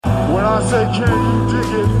I say, can you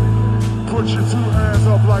dig it? Put your two hands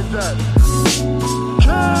up like that.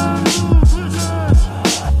 Can you dig it?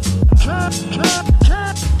 Can.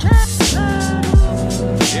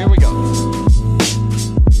 Here we go.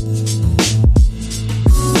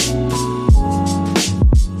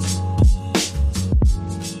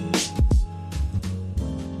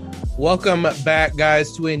 Welcome back,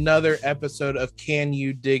 guys, to another episode of Can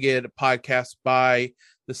You Dig It, a podcast by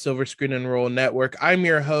the Silver Screen and Roll Network. I'm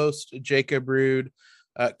your host, Jacob Rude.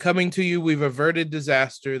 Coming to you, we've averted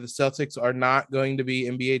disaster. The Celtics are not going to be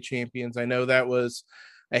NBA champions. I know that was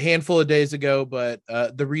a handful of days ago, but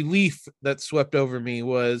the relief that swept over me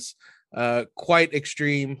was quite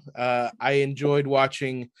extreme. I enjoyed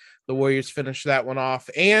watching the Warriors finish that one off,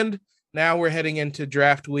 and now we're heading into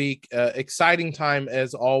draft week. Exciting time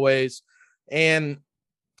as always. And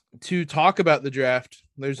to talk about the draft,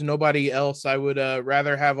 there's nobody else I would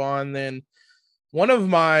rather have on than one of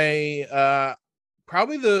my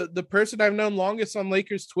probably the person I've known longest on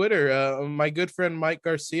Lakers Twitter, my good friend Mike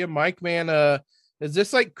Garcia. Mike, man, is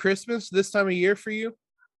this like Christmas this time of year for you?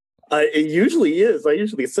 It usually is. I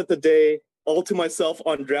usually set the day all to myself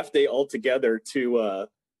on draft day altogether to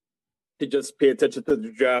just pay attention to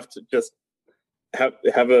the draft, just have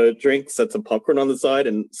a drink, set some popcorn on the side,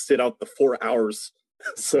 and sit out the 4 hours.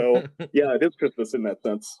 So yeah, it is Christmas in that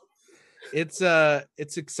sense.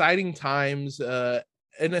 It's exciting times, and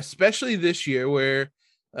especially this year where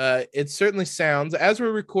it certainly sounds, as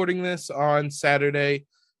we're recording this on Saturday,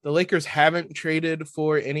 the Lakers haven't traded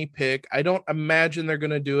for any pick. I don't imagine they're going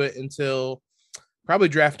to do it until probably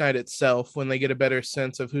draft night itself, when they get a better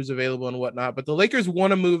sense of who's available and whatnot. But the Lakers want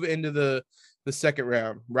to move into the second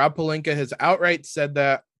round. Rob Pelinka has outright said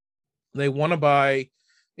that they want to buy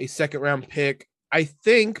a second round pick. I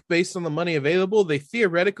think based on the money available, they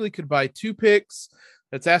theoretically could buy 2 picks.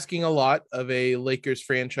 That's asking a lot of a Lakers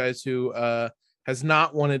franchise who has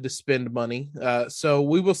not wanted to spend money. So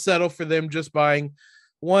we will settle for them just buying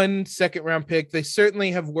 1 second round pick. They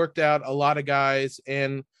certainly have worked out a lot of guys,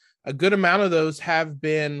 and a good amount of those have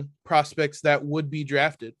been prospects that would be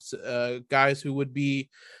drafted, guys who would be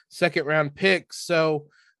second round picks. So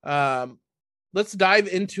let's dive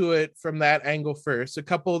into it from that angle first. A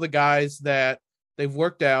couple of the guys that they've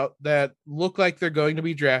worked out that look like they're going to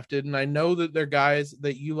be drafted, and I know that they're guys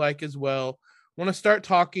that you like as well. I want to start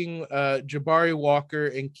talking Jabari Walker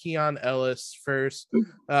and Keon Ellis first.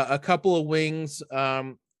 A couple of wings.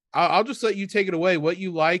 I'll just let you take it away, what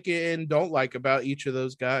you like and don't like about each of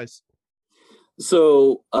those guys.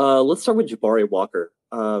 So let's start with Jabari Walker.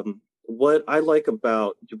 What I like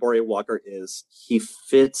about Jabari Walker is he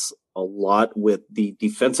fits a lot with the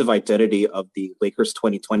defensive identity of the Lakers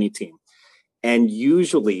 2020 team. And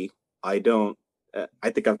usually I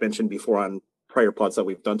think I've mentioned before on prior pods that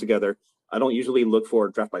we've done together, I don't usually look for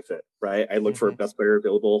draft by fit, right? I look for best player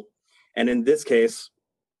available. And in this case,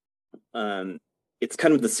 it's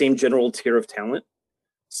kind of the same general tier of talent.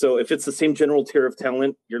 So if it's the same general tier of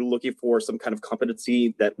talent, you're looking for some kind of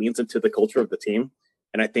competency that leans into the culture of the team.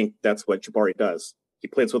 And I think that's what Jabari does. He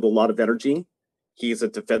plays with a lot of energy. He's a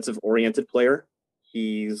defensive oriented player.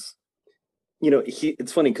 It's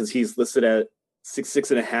funny because he's listed at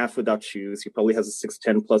 6'6.5" without shoes. He probably has a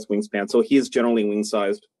 6'10" plus wingspan. So he is generally wing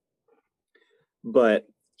sized, but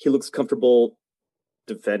he looks comfortable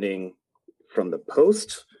defending from the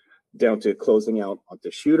post down to closing out onto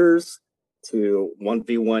shooters, to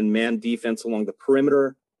 1v1 man defense along the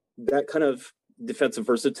perimeter. That kind of defensive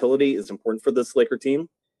versatility is important for this Laker team.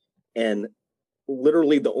 And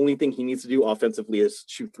literally the only thing he needs to do offensively is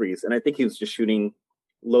shoot threes. And I think he was just shooting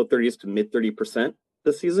low 30s to mid 30%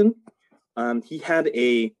 this season. He had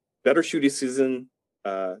a better shooting season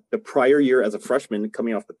the prior year as a freshman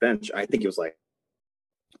coming off the bench. I think he was like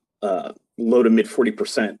low to mid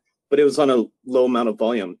 40%. But it was on a low amount of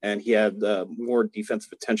volume, and he had more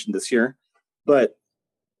defensive attention this year. But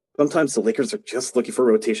sometimes the Lakers are just looking for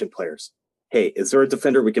rotation players. Hey, is there a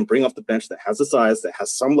defender we can bring off the bench that has the size, that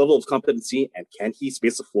has some level of competency, and can he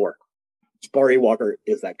space the floor? Jabari Walker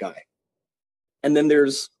is that guy. And then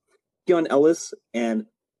there's Keon Ellis, and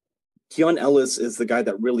Keon Ellis is the guy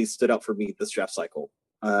that really stood out for me this draft cycle.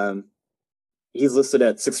 He's listed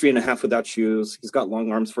at 6'3.5" without shoes. He's got long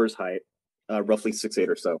arms for his height, roughly 6'8"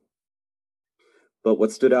 or so. But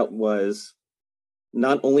what stood out was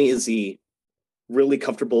not only is he really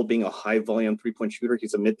comfortable being a high volume 3-point shooter,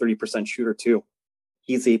 he's a mid 30% shooter too.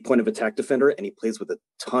 He's a point of attack defender, and he plays with a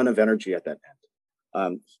ton of energy at that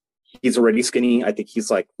end. He's already skinny. I think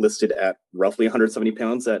he's like listed at roughly 170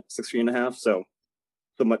 pounds at 6'3.5". So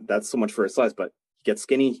that's so much for his size, but he gets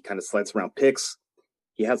skinny. He kind of slides around picks.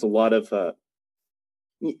 He has a lot of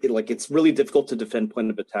it's really difficult to defend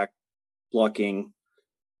point of attack blocking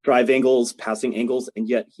drive angles, passing angles, and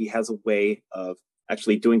yet he has a way of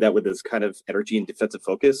actually doing that with his kind of energy and defensive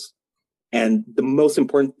focus. And the most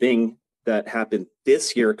important thing that happened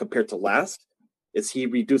this year compared to last is he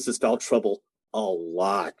reduces foul trouble a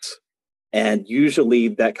lot. And usually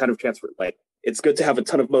that kind of transfer, like, it's good to have a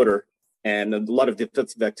ton of motor and a lot of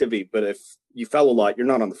defensive activity, but if you foul a lot, you're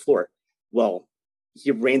not on the floor. Well,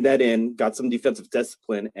 he reined that in, got some defensive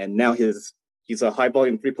discipline, and now he's a high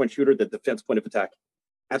volume 3-point shooter that defends point of attack.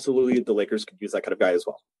 Absolutely, the Lakers could use that kind of guy as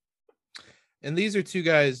well. And these are two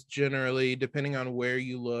guys generally, depending on where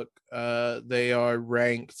you look, they are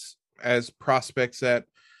ranked as prospects that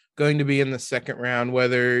going to be in the second round.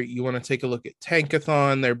 Whether you want to take a look at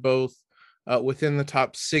Tankathon, they're both within the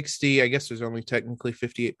top 60. I guess there's only technically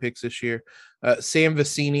 58 picks this year. Sam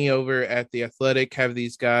Vecini over at The Athletic have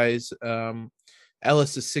these guys.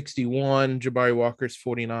 Ellis is 61, Jabari Walker's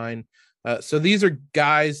 49. So these are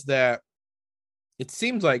guys that it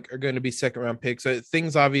seems like are going to be second round picks.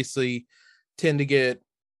 Things obviously tend to get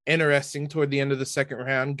interesting toward the end of the second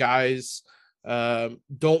round. Guys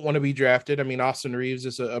don't want to be drafted. I mean, Austin Reeves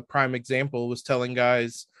is a prime example, was telling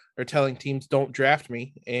guys or telling teams, don't draft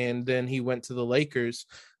me. And then he went to the Lakers.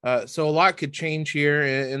 So a lot could change here,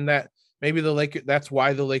 and that maybe that's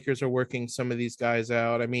why the Lakers are working some of these guys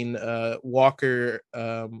out. I mean, Walker,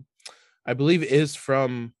 I believe, is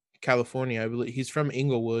from California. I believe he's from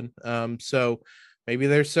Inglewood. So maybe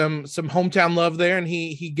there's some hometown love there, and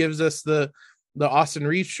he gives us the Austin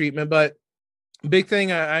Reeves treatment. But big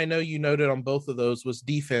thing I know you noted on both of those was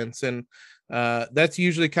defense, and that's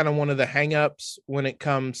usually kind of one of the hangups when it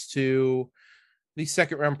comes to these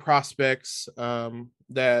second round prospects,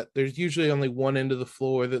 that there's usually only one end of the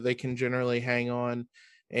floor that they can generally hang on,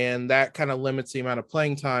 and that kind of limits the amount of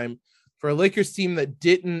playing time. For a Lakers team that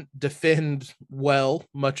didn't defend well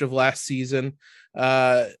much of last season,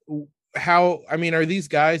 are these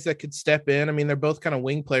guys that could step in? I mean, they're both kind of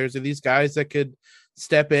wing players. Are these guys that could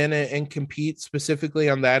step in and compete specifically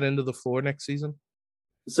on that end of the floor next season?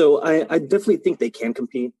 So I definitely think they can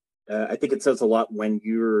compete. I think it says a lot when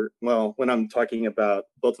I'm talking about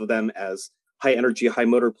both of them as high energy, high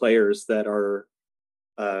motor players that are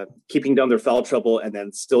keeping down their foul trouble and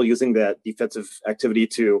then still using that defensive activity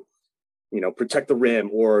to, protect the rim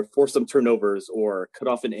or force some turnovers or cut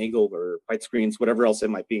off an angle or fight screens, whatever else it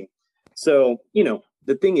might be. So,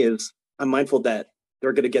 the thing is, I'm mindful that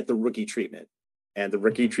they're going to get the rookie treatment, and the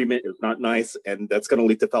rookie treatment is not nice, and that's going to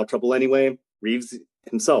lead to foul trouble anyway. Reeves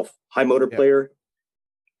himself, high motor player,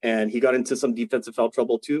 and he got into some defensive foul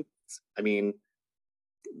trouble too. I mean,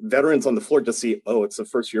 veterans on the floor just see, oh, it's a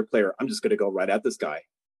first-year player. I'm just going to go right at this guy.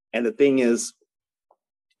 And the thing is,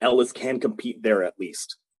 Ellis can compete there at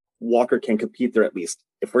least. Walker can compete there at least.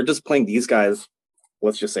 If we're just playing these guys,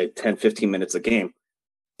 let's just say 10, 15 minutes a game,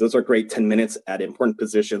 those are great 10 minutes at important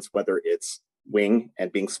positions, whether it's wing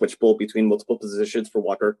and being switchable between multiple positions for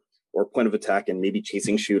Walker, or point of attack and maybe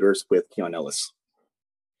chasing shooters with Keon Ellis.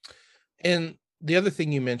 And the other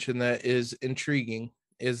thing you mentioned that is intriguing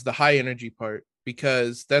is the high energy part,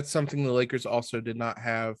 because that's something the Lakers also did not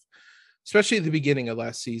have, especially at the beginning of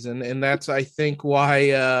last season. And that's, I think,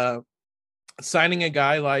 why signing a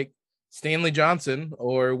guy like Stanley Johnson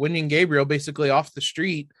or Wenyen Gabriel basically off the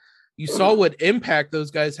street, you saw what impact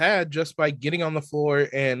those guys had just by getting on the floor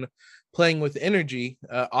and playing with energy.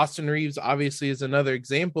 Austin Reeves obviously is another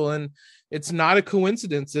example, and it's not a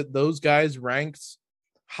coincidence that those guys ranked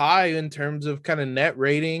high in terms of kind of net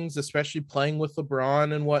ratings, especially playing with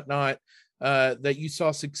LeBron and whatnot, that you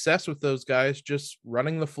saw success with those guys just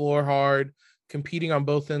running the floor hard, competing on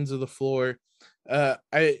both ends of the floor.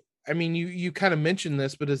 I mean, you kind of mentioned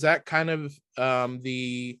this, but is that kind of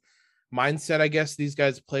the mindset, I guess, these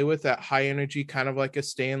guys play with, that high energy, kind of like a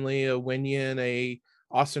Stanley, a Wenyen, a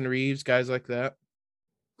Austin Reeves, guys like that?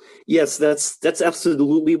 Yes, that's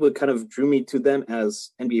absolutely what kind of drew me to them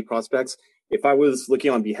as NBA prospects. If I was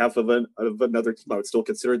looking on behalf of another team, I would still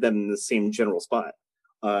consider them in the same general spot.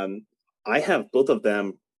 I have both of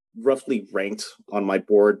them roughly ranked on my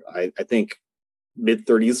board, I think mid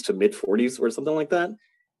 30s to mid 40s or something like that.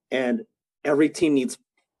 And every team needs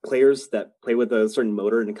players that play with a certain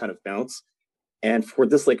motor and kind of bounce. And for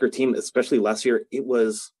this Laker team, especially last year, it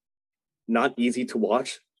was not easy to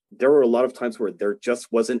watch. There were a lot of times where there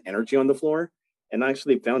just wasn't energy on the floor. And I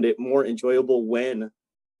actually found it more enjoyable when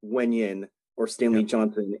Wenyen or Stanley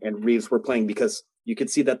Johnson and Reeves were playing, because you could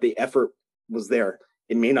see that the effort was there.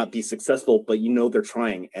 It may not be successful, but they're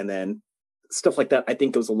trying. And then stuff like that, I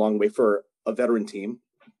think, goes a long way for a veteran team.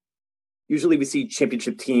 Usually we see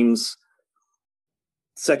championship teams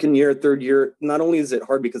second year, third year. Not only is it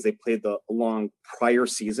hard because they played the long prior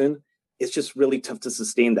season, it's just really tough to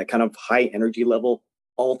sustain that kind of high energy level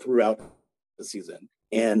all throughout the season.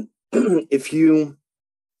 And if you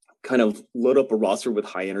kind of load up a roster with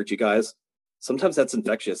high energy guys, sometimes that's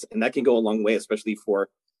infectious, and that can go a long way, especially for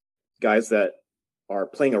guys that are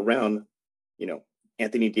playing around,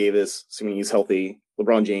 Anthony Davis, assuming he's healthy,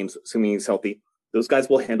 LeBron James, assuming he's healthy. Those guys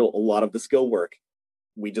will handle a lot of the skill work.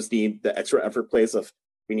 We just need the extra effort plays of,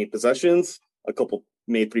 we need possessions, a couple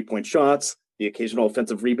made 3-point shots, the occasional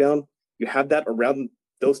offensive rebound. You have that around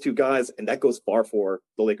those two guys, and that goes far for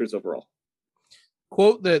the Lakers overall.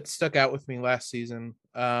 Quote that stuck out with me last season.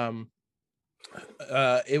 It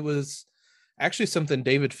was actually something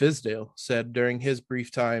David Fizdale said during his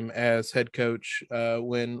brief time as head coach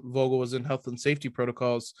when Vogel was in health and safety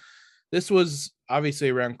protocols. This was obviously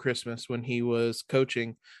around Christmas when he was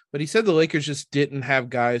coaching, but he said the Lakers just didn't have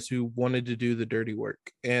guys who wanted to do the dirty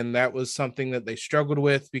work. And that was something that they struggled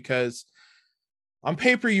with, because on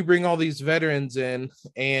paper, you bring all these veterans in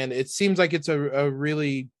and it seems like it's a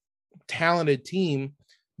really talented team,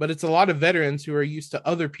 but it's a lot of veterans who are used to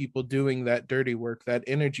other people doing that dirty work, that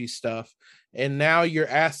energy stuff. And now you're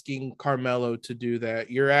asking Carmelo to do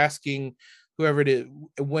that. You're asking whoever it is,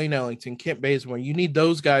 Wayne Ellington, Kent Bazemore, you need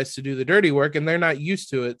those guys to do the dirty work, and they're not used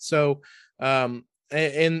to it. So,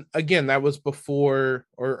 and again, that was before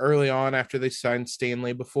or early on after they signed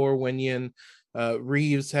Stanley, before Wenyen.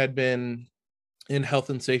 Reeves had been in health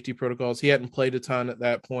and safety protocols. He hadn't played a ton at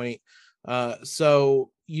that point.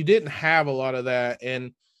 So you didn't have a lot of that.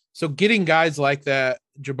 And so getting guys like that,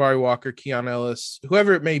 Jabari Walker, Keon Ellis,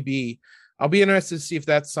 whoever it may be, I'll be interested to see if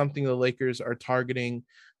that's something the Lakers are targeting,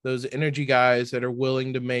 those energy guys that are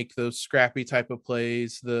willing to make those scrappy type of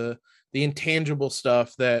plays, the intangible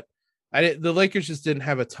stuff that the Lakers just didn't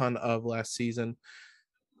have a ton of last season.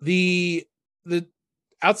 The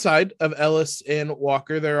outside of Ellis and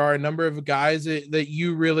Walker, there are a number of guys that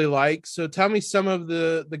you really like. So tell me some of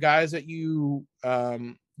the guys that you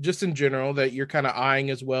just in general that you're kind of eyeing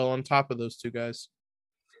as well on top of those two guys.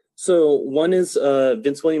 So one is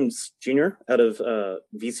Vince Williams Jr. out of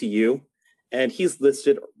VCU, and he's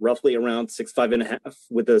listed roughly around 6'5.5"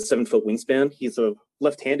 with a 7-foot wingspan. He's a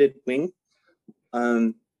left-handed wing.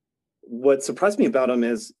 What surprised me about him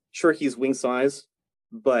is, sure, he's wing size,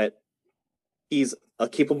 but he's a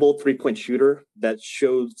capable 3-point shooter that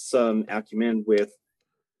showed some acumen with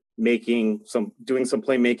doing some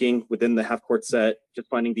playmaking within the half-court set, just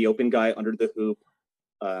finding the open guy under the hoop,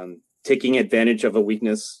 taking advantage of a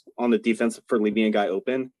weakness on the defense for leaving a guy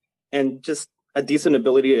open, and just a decent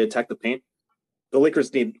ability to attack the paint. The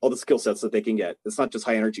Lakers need all the skill sets that they can get. It's not just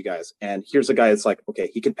high energy guys. And here's a guy that's like, okay,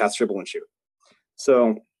 he can pass, dribble, and shoot.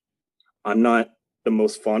 So I'm not the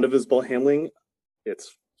most fond of his ball handling.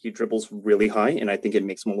 He dribbles really high, and I think it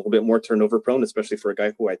makes him a little bit more turnover prone, especially for a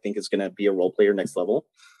guy who I think is going to be a role player next level.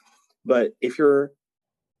 But if you're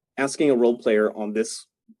asking a role player on this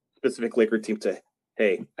specific Laker team to,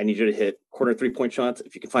 hey, I need you to hit corner 3-point shots.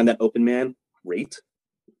 If you can find that open man, great.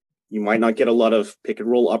 You might not get a lot of pick and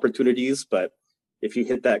roll opportunities, but if you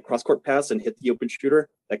hit that cross-court pass and hit the open shooter,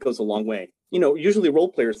 that goes a long way. Usually role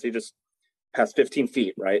players, they just pass 15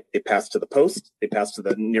 feet, right? They pass to the post, they pass to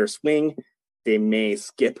the nearest wing, they may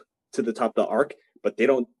skip to the top of the arc, but they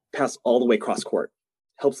don't pass all the way cross-court.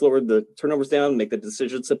 Helps lower the turnovers down, make the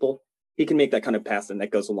decision simple. He can make that kind of pass, and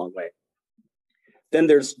that goes a long way. Then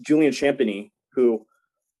there's Julian Champagnie, who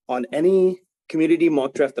on any community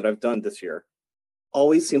mock draft that I've done this year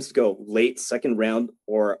always seems to go late second round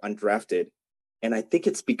or undrafted. And I think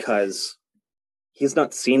it's because he's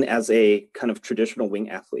not seen as a kind of traditional wing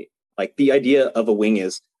athlete. Like, the idea of a wing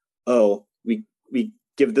is, we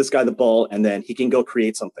give this guy the ball and then he can go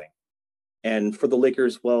create something. And for the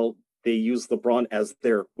Lakers, well, they use LeBron as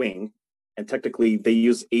their wing. And technically they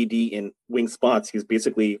use AD in wing spots. He's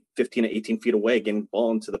basically 15 to 18 feet away getting the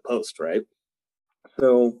ball into the post, right?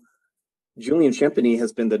 So Julian Champagnie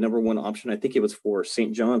has been the number one option. I think it was for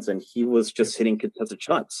St. John's, and he was just hitting contested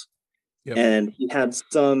shots. Yep. And he had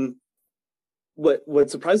some, what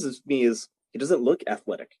surprises me is he doesn't look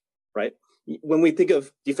athletic, right? When we think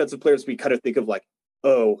of defensive players, we kind of think of like,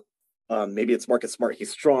 maybe it's Marcus Smart.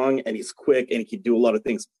 He's strong and he's quick and he can do a lot of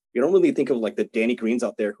things. You don't really think of like the Danny Greens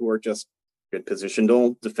out there who are just good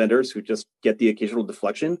positional defenders who just get the occasional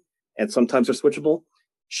deflection and sometimes are switchable.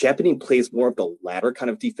 Champagnie plays more of the latter kind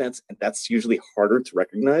of defense, and that's usually harder to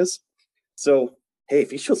recognize. So, hey,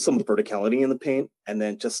 if he shows some verticality in the paint and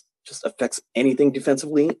then just affects anything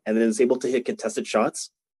defensively and then is able to hit contested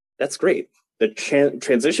shots, that's great. The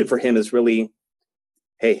transition for him is really,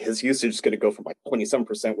 hey, his usage is going to go from like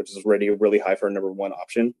 27%, which is already really high for a number one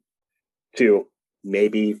option, to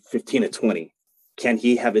maybe 15 to 20. Can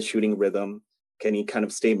he have a shooting rhythm? Can he kind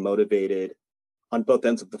of stay motivated on both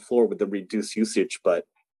ends of the floor with the reduced usage? But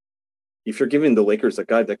if you're giving the Lakers a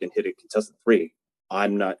guy that can hit a contested three,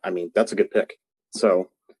 that's a good pick. So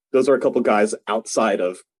those are a couple guys outside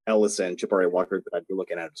of Ellis and Jabari Walker that I'd be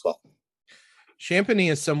looking at as well.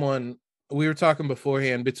 Champagnie is someone we were talking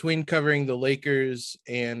beforehand, between covering the Lakers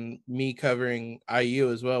and me covering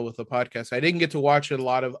IU as well with the podcast. I didn't get to watch a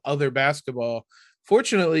lot of other basketball.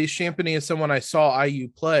 Fortunately, Champagnie is someone I saw IU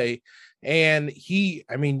play, and if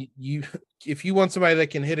you want somebody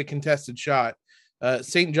that can hit a contested shot,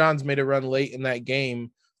 St. John's made a run late in that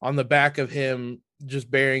game on the back of him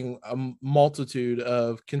just bearing a multitude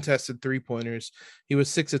of contested three-pointers. He was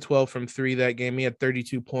 6 of 12 from three that game. He had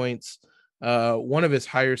 32 points. One of his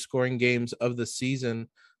higher scoring games of the season,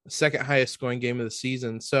 the second highest scoring game of the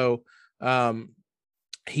season. So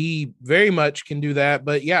he very much can do that.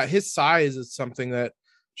 But yeah, his size is something that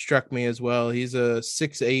struck me as well. He's a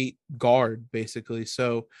 6'8" guard, basically.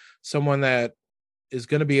 So someone that is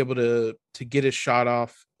going to be able to get his shot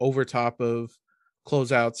off over top of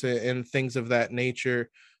closeouts and things of that nature.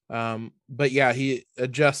 But yeah, he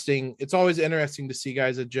adjusting. It's always interesting to see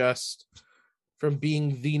guys adjust from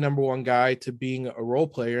being the number one guy to being a role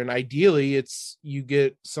player. And ideally it's you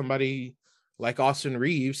get somebody like Austin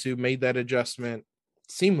Reeves who made that adjustment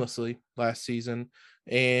seamlessly last season.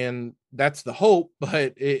 And that's the hope,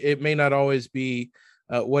 but it may not always be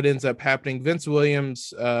what ends up happening. Vince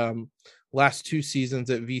Williams, last 2 seasons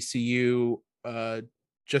at VCU,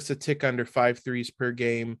 just a tick under 5 threes per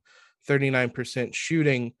game, 39%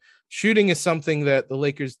 shooting. Shooting is something that the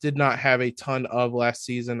Lakers did not have a ton of last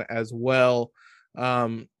season as well.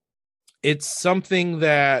 It's something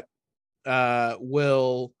that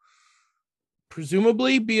will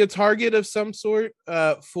presumably be a target of some sort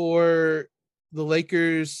for the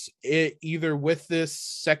Lakers, either with this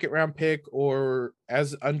second round pick or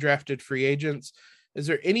as undrafted free agents. Is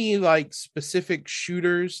there any specific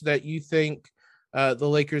shooters that you think the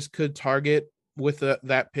Lakers could target with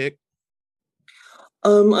that pick?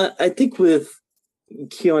 I think with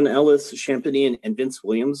Keon Ellis, Champagnie, and Vince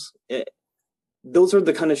Williams, those are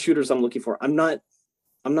the kind of shooters I'm looking for. I'm not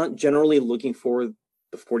generally looking for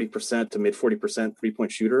the 40% to mid 40%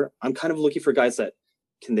 3-point shooter. I'm kind of looking for guys that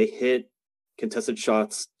can they hit contested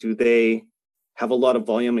shots? Do they have a lot of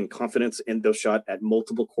volume and confidence in those shots at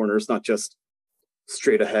multiple corners, not just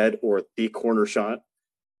straight ahead or the corner shot?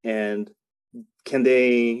 And can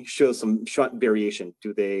they show some shot variation?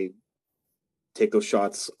 Do they take those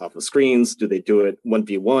shots off of screens? Do they do it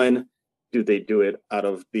 1v1? Do they do it out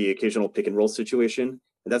of the occasional pick and roll situation?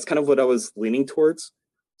 And that's kind of what I was leaning towards.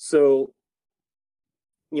 So,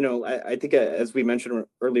 I think as we mentioned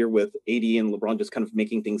earlier with AD and LeBron just kind of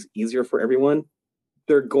making things easier for everyone,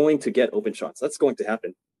 they're going to get open shots. That's going to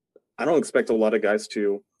happen. I don't expect a lot of guys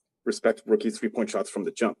to respect rookies' 3-point shots from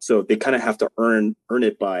the jump. So they kind of have to earn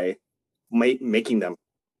it by making them,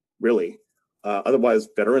 really. Otherwise,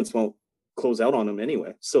 veterans won't close out on them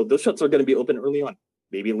anyway. So those shots are going to be open early on.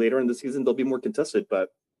 Maybe later in the season, they'll be more contested. But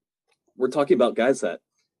we're talking about guys that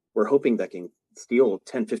we're hoping that can steal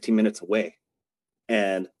 10, 15 minutes away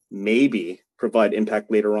and maybe provide impact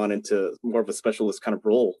later on into more of a specialist kind of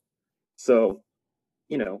role. So,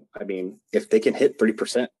 if they can hit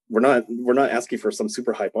 30%, we're not asking for some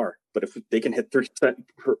super high bar, but if they can hit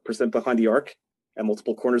 30% behind the arc at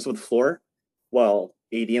multiple corners of the floor, while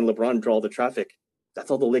AD and LeBron draw the traffic,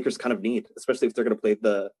 that's all the Lakers kind of need, especially if they're going to play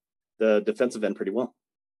the defensive end pretty well.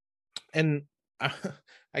 And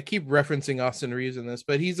I keep referencing Austin Reeves in this,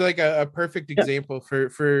 but he's like a perfect example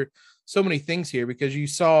for so many things here, because you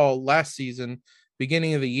saw last season,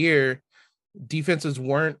 beginning of the year, defenses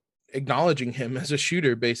weren't acknowledging him as a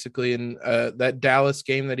shooter, basically. And that Dallas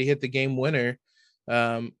game that he hit the game winner,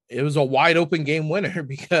 it was a wide open game winner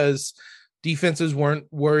because defenses weren't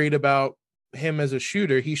worried about him as a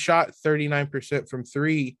shooter. He shot 39% from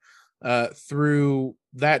three through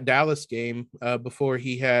that Dallas game before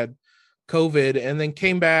he had COVID, and then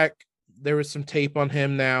came back. There was some tape on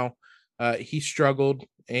him now. He struggled,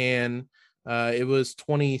 and it was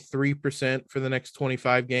 23% for the next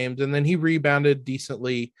 25 games. And then he rebounded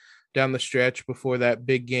decently down the stretch before that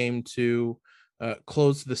big game to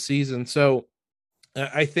close the season. So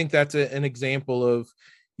I think that's an example of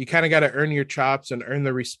you kind of got to earn your chops and earn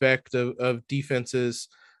the respect of defenses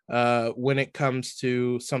when it comes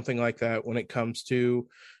to something like that, when it comes to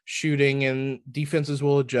shooting, and defenses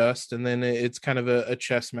will adjust. And then it's kind of a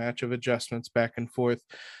chess match of adjustments back and forth.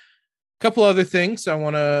 A couple other things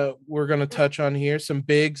we're going to touch on here, some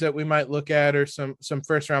bigs that we might look at, or some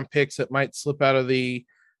first round picks that might slip out of the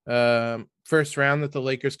first round that the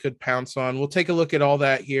Lakers could pounce on. We'll take a look at all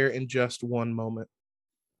that here in just one moment.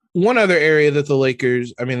 one other area that the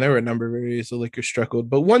Lakers, I mean, there were a number of areas the Lakers struggled,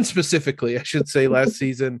 but one specifically, I should say, last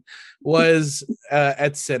season was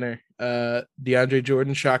at center. DeAndre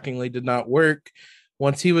Jordan shockingly did not work.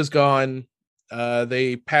 Once he was gone,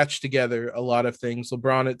 they patched together a lot of things.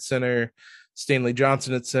 LeBron at center, Stanley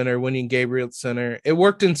Johnson at center, Wenyen Gabriel at center. It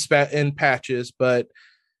worked in patches, but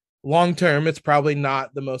long term, it's probably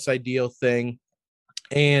not the most ideal thing.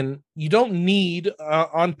 And you don't need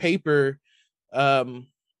on paper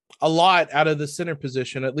a lot out of the center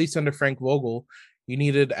position, at least under Frank Vogel. You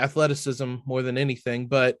needed athleticism more than anything,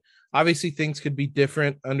 but obviously things could be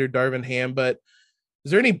different under Darvin Ham. But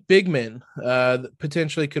is there any big men that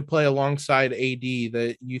potentially could play alongside AD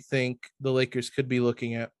that you think the Lakers could be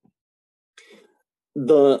looking at?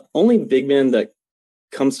 The only big man that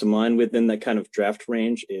comes to mind within that kind of draft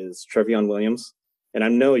range is Trevion Williams. And I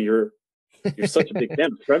know you're such a big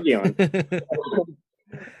fan of Trevion.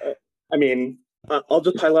 I mean, I'll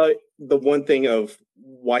just highlight the one thing of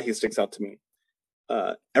why he sticks out to me.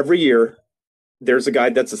 Every year, there's a guy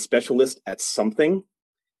that's a specialist at something.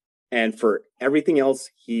 And for everything else,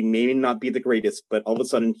 he may not be the greatest, but all of a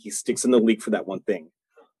sudden, he sticks in the league for that one thing.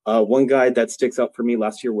 One guy that sticks out for me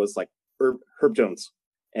last year was like Herb Jones.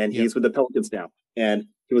 And he's with the Pelicans now. And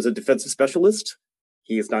he was a defensive specialist.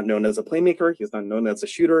 He is not known as a playmaker. He is not known as a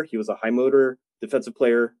shooter. He was a high motor defensive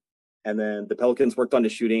player. And then the Pelicans worked on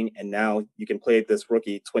his shooting. And now you can play this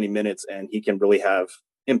rookie 20 minutes and he can really have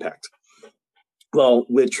impact. Well,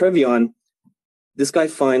 with Trevion, this guy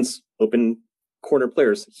finds open corner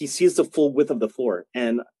players. He sees the full width of the floor.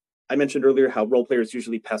 And I mentioned earlier how role players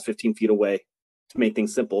usually pass 15 feet away to make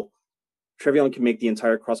things simple. Trevion can make the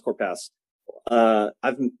entire cross-court pass.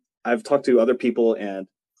 I've talked to other people, and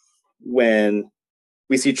when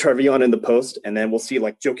we see Trevion in the post, and then we'll see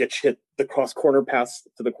like Jokic hit the cross corner pass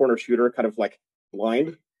to the corner shooter, kind of like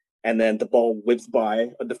blind, and then the ball whips by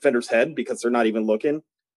a defender's head because they're not even looking.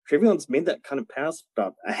 Trevion's made that kind of pass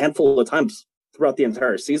about a handful of times throughout the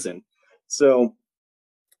entire season. So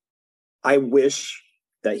I wish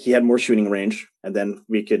that he had more shooting range, and then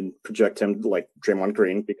we could project him like Draymond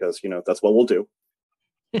Green because, that's what we'll do.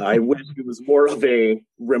 I wish he was more of a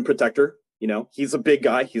rim protector. He's a big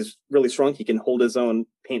guy. He's really strong. He can hold his own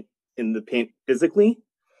paint in the paint physically,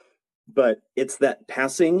 but it's that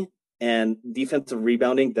passing and defensive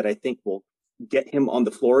rebounding that I think will get him on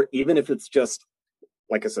the floor, even if it's just,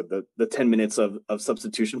 like I said, the 10 minutes of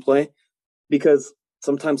substitution play, because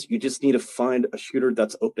sometimes you just need to find a shooter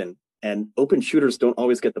that's open, and open shooters don't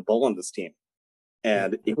always get the ball on this team.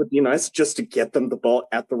 And it would be nice just to get them the ball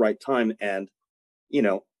at the right time. And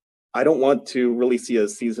I don't want to really see a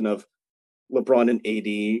season of LeBron and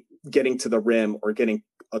AD getting to the rim or getting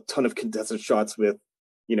a ton of contested shots with,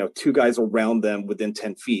 two guys around them within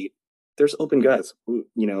 10 feet. There's open guys.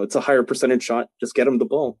 It's a higher percentage shot. Just get them the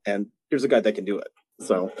ball. And here's a guy that can do it.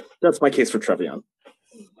 So that's my case for Trevion.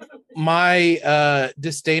 My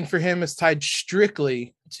disdain for him is tied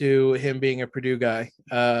strictly to him being a Purdue guy.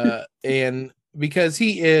 And because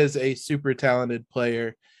he is a super talented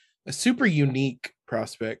player, a super unique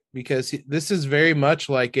prospect, because this is very much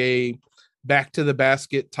like a back to the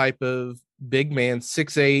basket type of big man,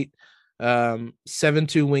 6'8", 7'2"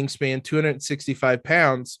 wingspan, 265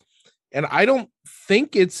 pounds. And I don't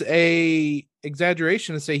think it's a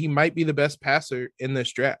exaggeration to say he might be the best passer in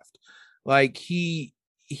this draft. Like he's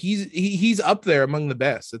up there among the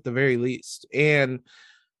best at the very least. And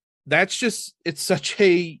that's just, it's such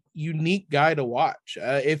a unique guy to watch.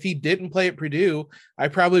 If he didn't play at Purdue, I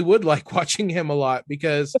probably would like watching him a lot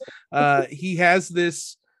because he has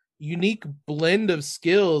this unique blend of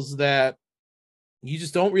skills that you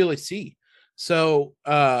just don't really see. So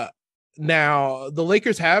now the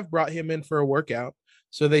Lakers have brought him in for a workout.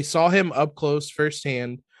 So they saw him up close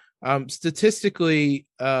firsthand. Statistically,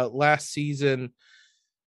 last season,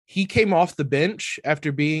 he came off the bench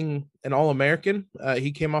after being an All-American.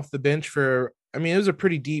 He came off the bench for, it was a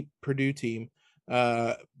pretty deep Purdue team,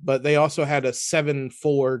 but they also had a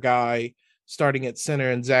 7'4" guy starting at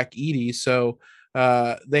center and Zach Edey. So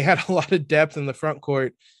they had a lot of depth in the front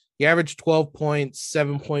court. He averaged 12 points,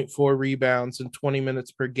 7.4 rebounds, and 20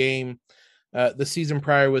 minutes per game. The season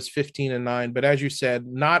prior was 15-9, but as you said,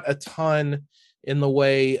 not a ton in the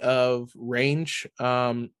way of range.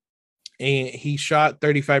 And he shot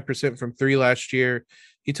 35% from three last year.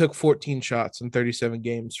 He took 14 shots in 37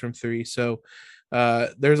 games from three. So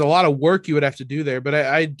there's a lot of work you would have to do there. But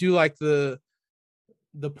I do like the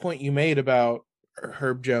point you made about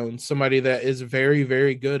Herb Jones, somebody that is very,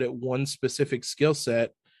 very good at one specific skill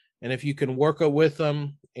set. And if you can work with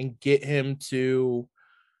him and get him to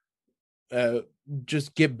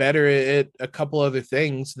just get better at a couple other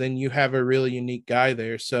things, then you have a really unique guy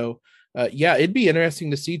there. So, yeah, it'd be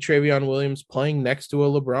interesting to see Trevion Williams playing next to a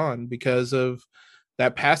LeBron because of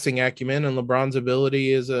that passing acumen, and LeBron's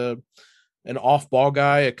ability as an off ball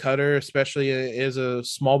guy, a cutter, especially as a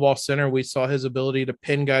small ball center. We saw his ability to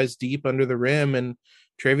pin guys deep under the rim, and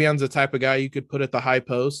Trevion's the type of guy you could put at the high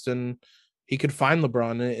post, and he could find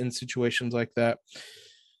LeBron in situations like that.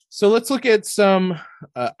 So let's look at some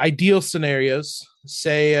ideal scenarios.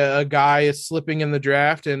 Say a guy is slipping in the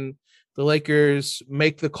draft and the Lakers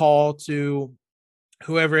make the call to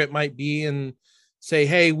whoever it might be and say,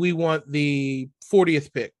 hey, we want the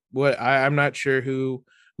 40th pick. I'm not sure who.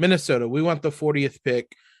 Minnesota, we want the 40th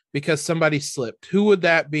pick because somebody slipped. Who would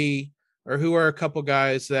that be? Or who are a couple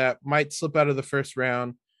guys that might slip out of the first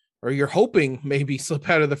round, or you're hoping maybe slip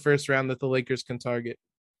out of the first round that the Lakers can target?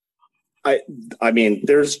 I mean,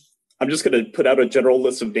 I'm just going to put out a general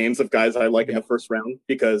list of names of guys I like in the first round,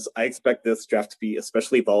 because I expect this draft to be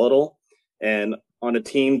especially volatile. And on a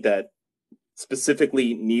team that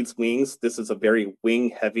specifically needs wings, this is a very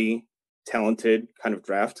wing heavy, talented kind of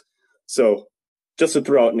draft. So just to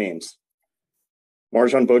throw out names,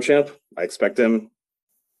 MarJon Beauchamp, I expect him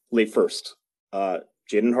late first.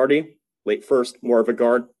 Jaden Hardy, late first, more of a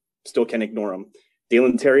guard, still can't ignore him.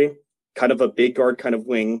 Dalen Terry, kind of a big guard, kind of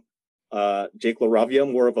wing. Jake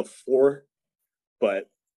LaRavia, more of a 4, but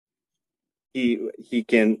he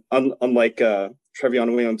can, unlike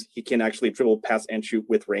Trevion Williams, he can actually dribble, pass, and shoot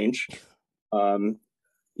with range. I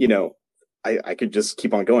could just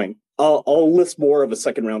keep on going. I'll list more of a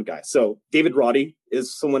second round guy. So David Roddy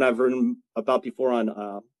is someone I've written about before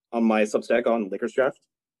on my Substack on Lakers Draft.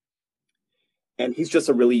 And he's just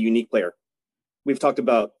a really unique player. We've talked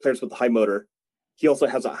about players with a high motor. He also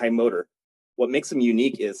has a high motor. What makes him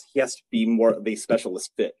unique is he has to be more of a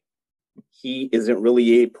specialist fit. He isn't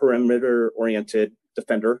really a perimeter-oriented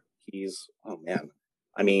defender. He's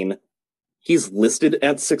listed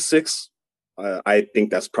at 6'6". I think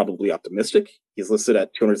that's probably optimistic. He's listed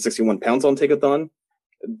at 261 pounds on Takeathon.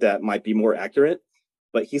 That might be more accurate.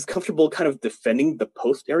 But he's comfortable kind of defending the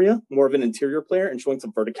post area, more of an interior player, and showing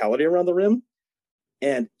some verticality around the rim.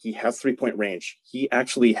 And he has three-point range. He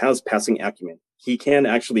actually has passing acumen. He can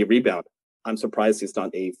actually rebound. I'm surprised he's not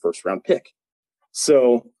a first-round pick.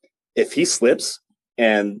 So if he slips,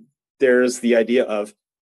 and there's the idea of,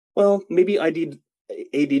 well, maybe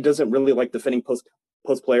AD doesn't really like defending post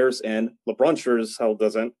players, and LeBron sure as hell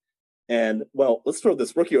doesn't. And, well, let's throw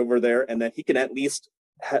this rookie over there, and then he can at least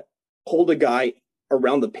hold a guy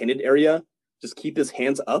around the painted area, just keep his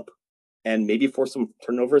hands up, and maybe force some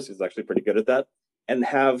turnovers. He's actually pretty good at that. And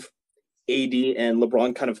have AD and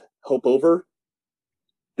LeBron kind of hope over,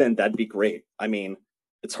 then that'd be great. I mean,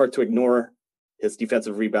 it's hard to ignore his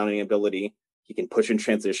defensive rebounding ability. He can push in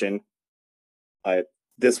transition.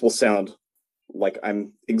 This will sound like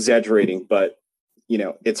I'm exaggerating, but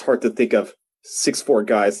it's hard to think of 6'4"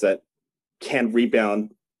 guys that can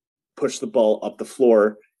rebound, push the ball up the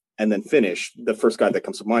floor, and then finish. The first guy that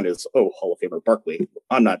comes to mind is, Hall of Famer Barkley.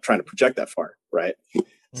 I'm not trying to project that far, right?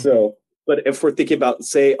 Mm-hmm. So, but if we're thinking about,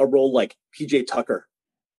 say, a role like PJ Tucker,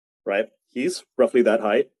 right? He's roughly that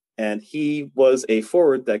height, and he was a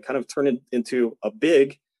forward that kind of turned into a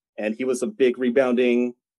big, and he was a big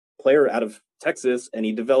rebounding player out of Texas, and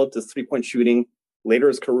he developed his three-point shooting later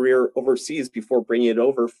his career overseas before bringing it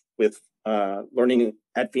over with learning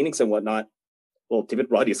at Phoenix and whatnot. Well, David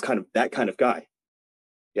Roddy is kind of that kind of guy.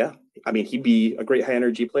 Yeah, I mean, he'd be a great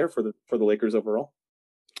high-energy player for the Lakers overall.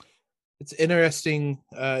 It's interesting.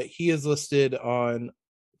 He is listed on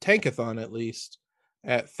Tankathon, at least,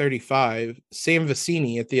 at 35. Sam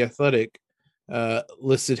Vecini at The Athletic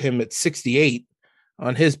listed him at 68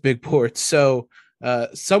 on his big board. So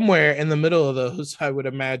somewhere in the middle of those, I would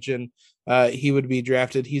imagine he would be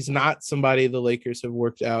drafted. He's not somebody the Lakers have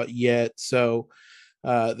worked out yet. So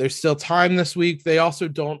there's still time this week. They also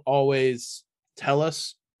don't always tell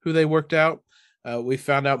us who they worked out. We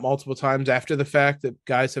found out multiple times after the fact that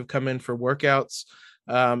guys have come in for workouts.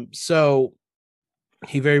 So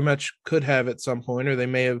he very much could have at some point, or they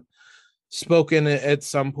may have spoken at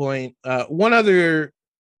some point. One other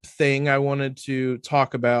thing I wanted to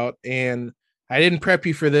talk about, and I didn't prep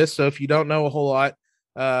you for this, so if you don't know a whole lot,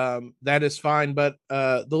 that is fine. But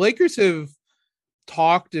the Lakers have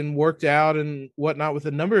talked and worked out and whatnot with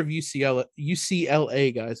a number of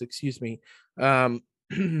UCLA guys, excuse me.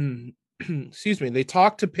 Excuse me. They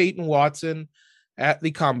talked to Peyton Watson at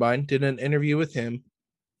the Combine, did an interview with him.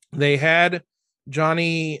 They had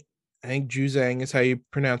Johnny, I think Juzang is how you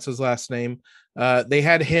pronounce his last name. They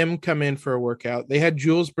had him come in for a workout. They had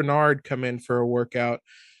Jules Bernard come in for a workout.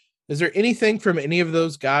 Is there anything from any of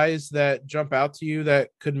those guys that jump out to you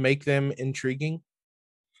that could make them intriguing?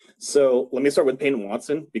 So let me start with Peyton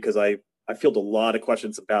Watson, because I field a lot of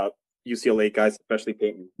questions about UCLA guys, especially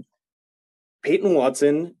Peyton. Peyton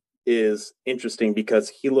Watson is interesting because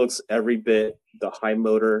he looks every bit the high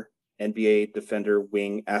motor NBA defender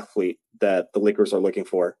wing athlete that the Lakers are looking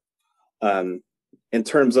for. In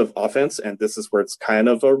terms of offense, and this is where it's kind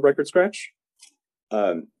of a record scratch,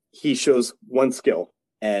 he shows one skill,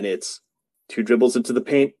 and it's 2 dribbles into the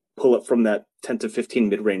paint, pull up from that 10 to 15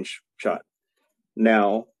 mid-range shot.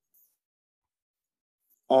 Now,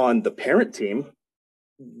 on the parent team,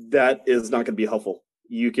 that is not going to be helpful.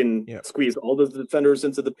 You can squeeze all the defenders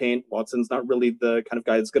into the paint. Watson's not really the kind of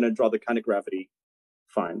guy that's going to draw the kind of gravity.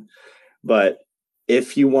 Fine. But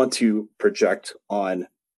if you want to project on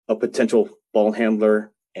a potential ball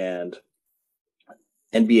handler and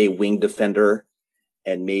NBA wing defender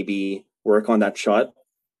and maybe work on that shot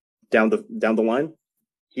down the line,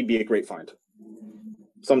 he'd be a great find.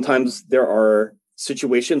 Sometimes there are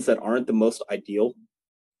situations that aren't the most ideal,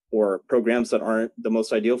 or programs that aren't the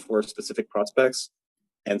most ideal for specific prospects.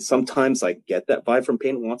 And sometimes I get that vibe from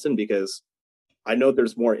Peyton Watson because I know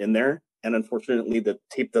there's more in there. And unfortunately, the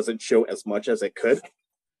tape doesn't show as much as it could.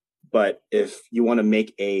 But if you want to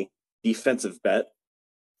make a defensive bet,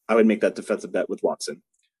 I would make that defensive bet with Watson.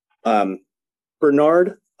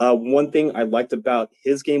 Bernard, one thing I liked about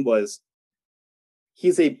his game was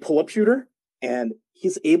he's a pull-up shooter, and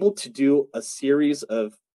he's able to do a series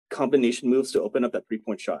of combination moves to open up that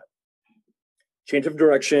 3-point shot. Change of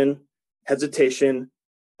direction, hesitation.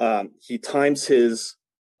 He times his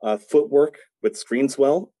footwork with screens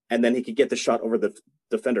well, and then he could get the shot over the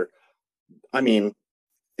defender. I mean,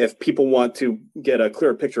 if people want to get a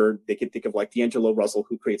clearer picture, they can think of like D'Angelo Russell,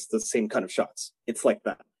 who creates the same kind of shots. It's like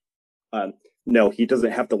that. No, he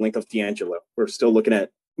doesn't have the length of D'Angelo. We're still looking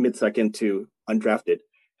at mid-second to undrafted.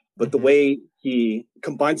 But the way he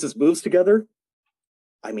combines his moves together,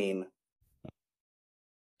 I mean,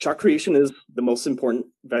 shot creation is the most important,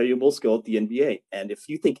 valuable skill at the NBA. And if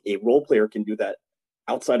you think a role player can do that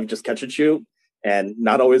outside of just catch and shoot and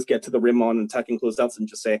not always get to the rim on attacking closeouts and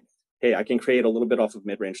just say, hey, I can create a little bit off of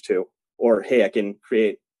mid-range too, or hey, I can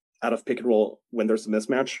create out of pick and roll when there's a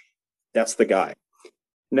mismatch, that's the guy.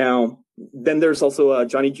 Now, then there's also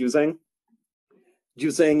Johnny Juzang.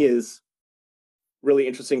 Juzang is really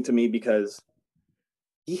interesting to me because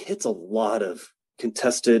he hits a lot of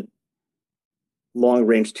contested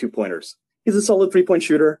long-range 2-pointers. He's a solid 3-point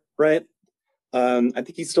shooter, right? I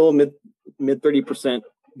think he's still mid 30%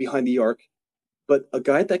 behind the arc, but a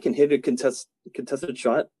guy that can hit a contested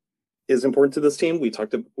shot is important to this team.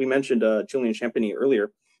 We mentioned Julian Champagny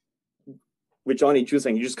earlier. With Johnny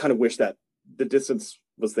Juzang, you just kind of wish that the distance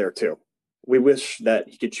was there too. We wish that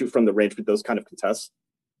he could shoot from the range with those kind of contests.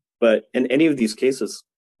 But in any of these cases,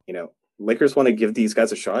 Lakers want to give these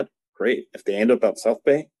guys a shot. Great. If they end up at South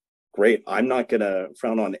Bay, great. I'm not going to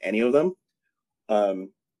frown on any of them.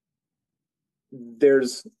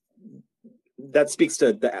 That speaks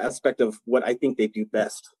to the aspect of what I think they do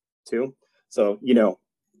best too. So, you've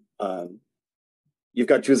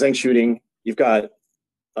got Juzang shooting, you've got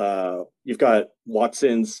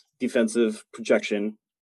Watson's defensive projection.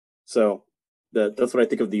 So that's what I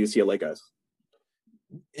think of the UCLA guys.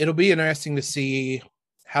 It'll be interesting to see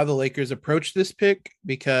how the Lakers approach this pick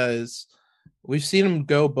because we've seen them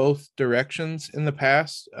go both directions in the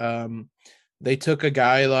past. They took a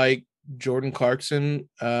guy like Jordan Clarkson.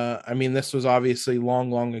 This was obviously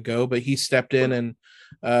long ago, but he stepped in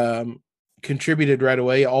and contributed right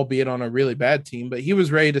away, albeit on a really bad team, but he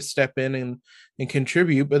was ready to step in and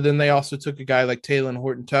contribute. But then they also took a guy like Talen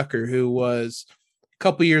Horton-Tucker, who was a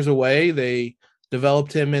couple years away. They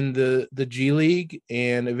developed him in the G League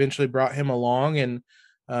and eventually brought him along. And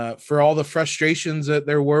for all the frustrations that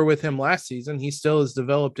there were with him last season, he still has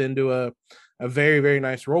developed into a very, very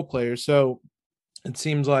nice role player. So it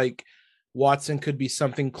seems like Watson could be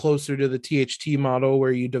something closer to the THT model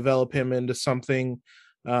where you develop him into something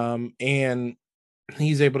and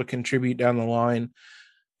he's able to contribute down the line.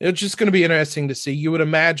 It's just going to be interesting to see. You would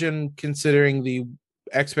imagine, considering the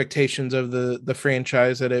expectations of the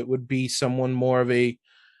franchise, that it would be someone more of a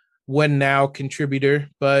when now contributor,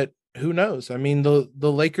 but who knows? I mean, the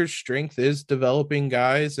Lakers' strength is developing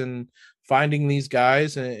guys and finding these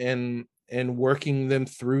guys and working them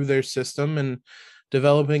through their system and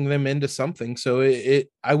developing them into something. So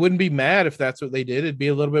I wouldn't be mad if that's what they did. It'd be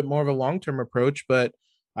a little bit more of a long-term approach, but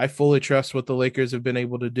I fully trust what the Lakers have been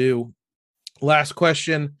able to do. Last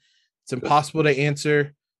question. It's impossible to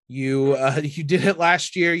answer. You did it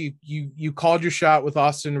last year. You called your shot with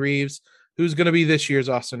Austin Reeves. Who's going to be this year's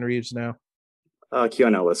Austin Reeves now?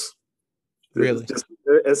 Keon Ellis. Really? Just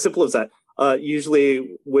as simple as that.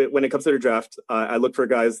 Usually, when it comes to the draft, I look for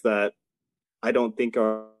guys that I don't think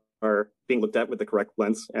are being looked at with the correct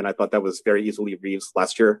lens, and I thought that was very easily Reeves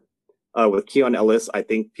last year. With Keon Ellis, I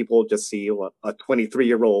think people just see a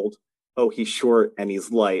 23-year-old. Oh, he's short and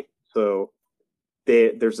he's light, so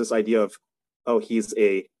there's this idea of, oh, he's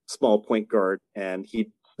a small point guard, and he's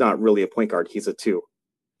not really a point guard. He's a two.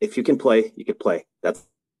 If you can play, you can play. That's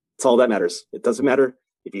all that matters. It doesn't matter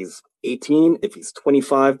if he's 18, if he's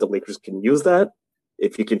 25. The Lakers can use that.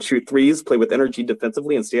 If you can shoot threes, play with energy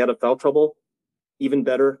defensively, and stay out of foul trouble, even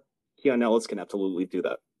better. Keon Ellis can absolutely do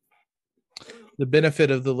that. The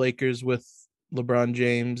benefit of the Lakers with LeBron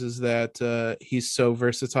James is that he's so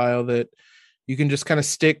versatile that you can just kind of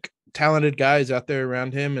stick talented guys out there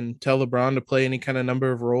around him and tell LeBron to play any kind of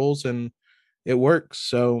number of roles, and it works.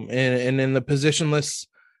 So, and in the positionless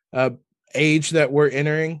age that we're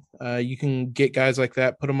entering, you can get guys like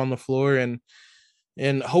that, put them on the floor,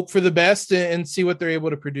 and hope for the best and see what they're able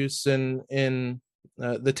to produce in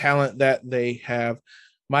the talent that they have.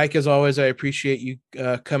 Mike, as always, I appreciate you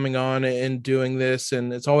coming on and doing this,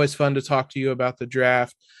 and it's always fun to talk to you about the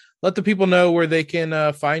draft. Let the people know where they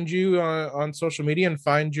can find you on social media and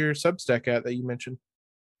find your Substack at that you mentioned.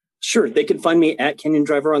 Sure. They can find me at Kenyon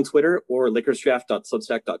Driver on Twitter or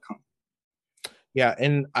LakersDraft.substack.com. Yeah,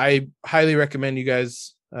 and I highly recommend you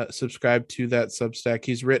guys subscribe to that Substack.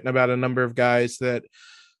 He's written about a number of guys that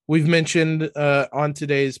we've mentioned on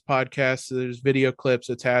today's podcast. There's video clips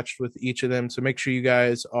attached with each of them. So make sure you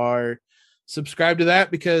guys are subscribed to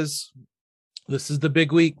that, because this is the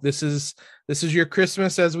big week. This is your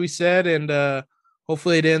Christmas, as we said, and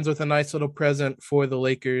hopefully it ends with a nice little present for the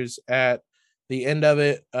Lakers at the end of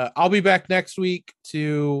it. I'll be back next week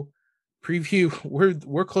to preview.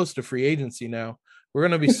 We're close to free agency now. We're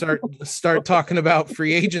going to be start talking about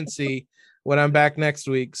free agency when I'm back next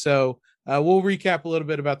week. So we'll recap a little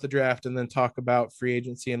bit about the draft and then talk about free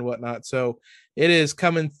agency and whatnot. So it is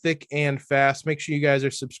coming thick and fast. Make sure you guys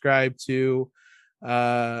are subscribed to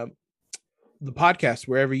the podcast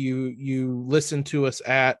wherever you listen to us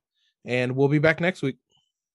at, and we'll be back next week.